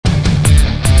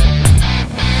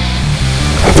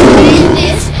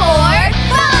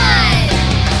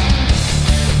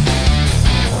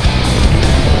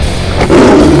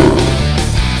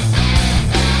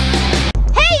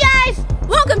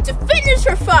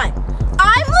Fun.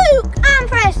 I'm Luke. I'm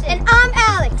Preston. And I'm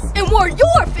Alex. And we're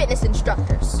your fitness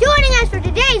instructors. Joining us for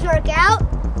today's workout,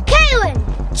 Kaylin,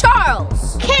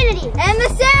 Charles, Kennedy, and the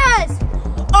Sarahs.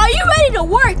 Are you ready to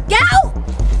work out?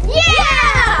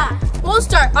 Yeah! We'll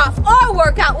start off our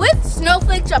workout with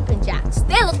snowflake jumping jacks.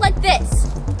 They look like this.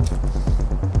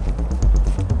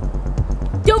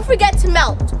 Don't forget to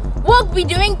melt. We'll be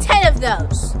doing 10 of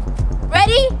those.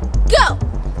 Ready? Go!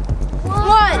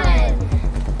 1,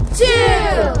 2,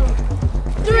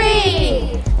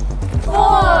 3,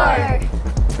 4,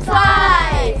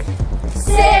 5,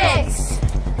 6,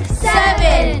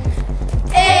 7,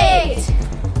 8,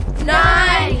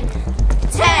 9,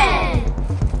 10.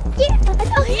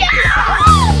 Yeah!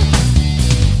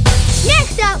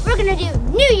 Next up, we're gonna do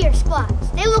New Year squats.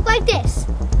 They look like this.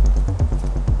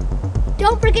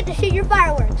 Don't forget to shoot your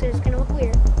fireworks, or it's gonna look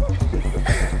weird.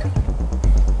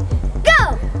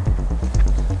 Go!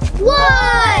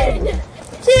 1,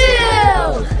 2,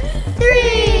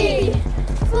 3,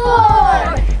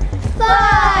 4,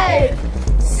 5,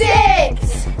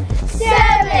 6,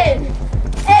 7,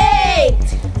 8,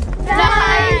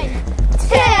 9,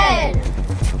 10.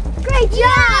 Great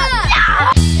job!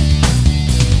 Yeah!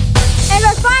 And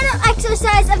our final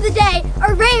exercise of the day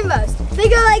are rainbows. They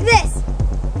go like this.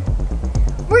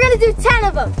 We're gonna do 10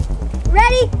 of them.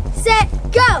 Ready, set,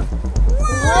 go!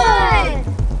 1,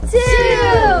 2,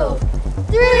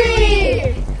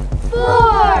 3,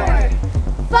 4,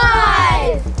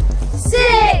 5,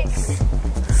 6,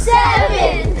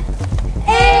 7,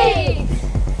 8,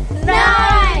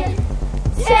 9,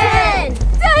 10.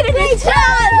 Great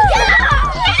job!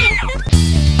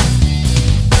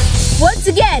 Once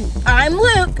again, I'm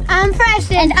Luke. I'm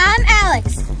Preston. And I'm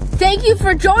Alex. Thank you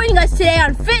for joining us today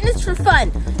on Fitness for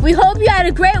Fun. We hope you had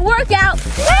a great workout.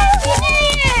 Happy New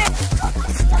Year!